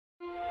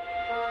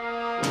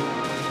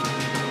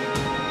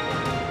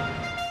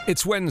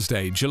It's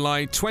Wednesday,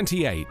 July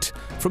 28.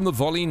 From the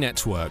Volley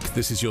Network,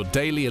 this is your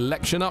daily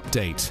election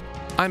update.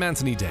 I'm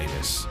Anthony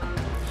Davis.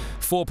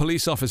 4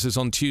 police officers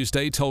on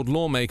Tuesday told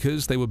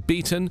lawmakers they were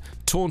beaten,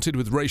 taunted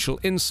with racial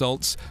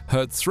insults,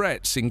 heard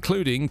threats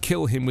including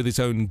kill him with his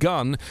own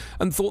gun,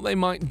 and thought they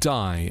might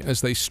die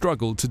as they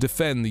struggled to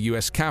defend the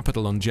US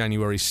Capitol on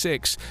January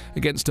 6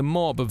 against a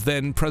mob of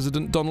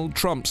then-President Donald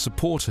Trump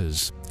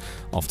supporters.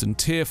 Often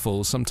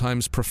tearful,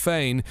 sometimes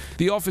profane,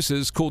 the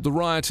officers called the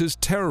rioters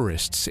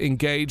terrorists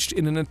engaged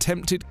in an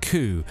attempted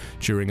coup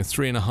during a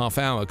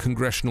 3.5-hour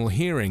congressional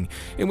hearing,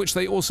 in which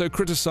they also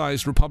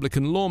criticized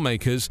Republican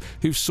lawmakers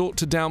who sought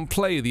to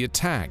downplay the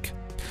attack.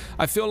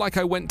 "I feel like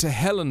I went to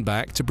hell and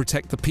back to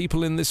protect the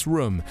people in this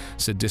room,"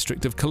 said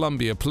District of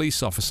Columbia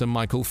police officer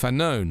Michael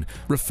Fanone,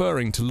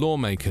 referring to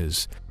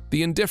lawmakers.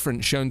 "The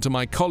indifference shown to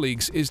my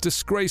colleagues is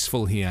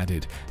disgraceful," he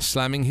added,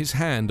 slamming his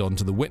hand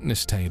onto the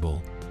witness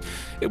table.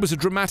 It was a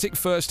dramatic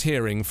first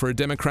hearing for a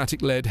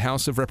Democratic-led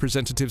House of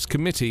Representatives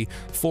committee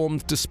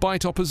formed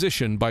despite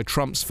opposition by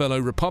Trump's fellow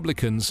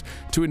Republicans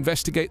to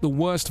investigate the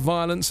worst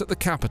violence at the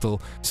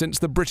Capitol since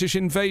the British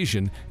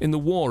invasion in the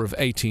War of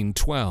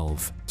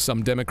 1812.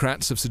 Some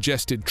Democrats have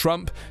suggested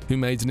Trump, who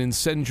made an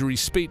incendiary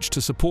speech to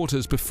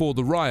supporters before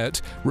the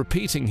riot,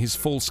 repeating his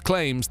false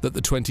claims that the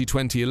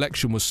 2020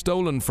 election was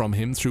stolen from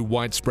him through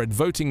widespread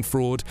voting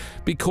fraud,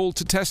 be called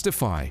to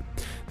testify.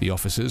 The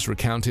officers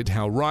recounted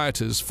how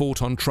rioters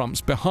fought on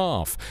Trump's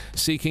behalf,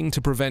 seeking to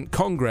prevent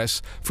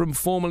Congress from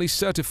formally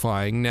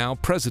certifying now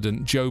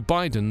President Joe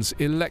Biden's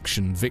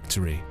election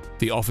victory.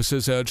 The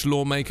officers urged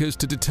lawmakers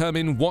to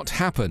determine what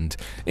happened,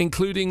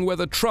 including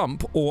whether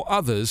Trump or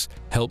others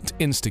helped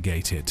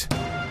instigate it.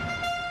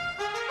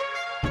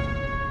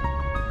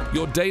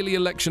 Your daily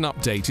election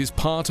update is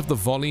part of the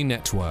Volley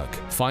Network.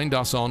 Find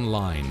us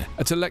online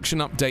at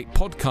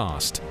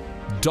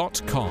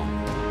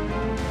electionupdatepodcast.com.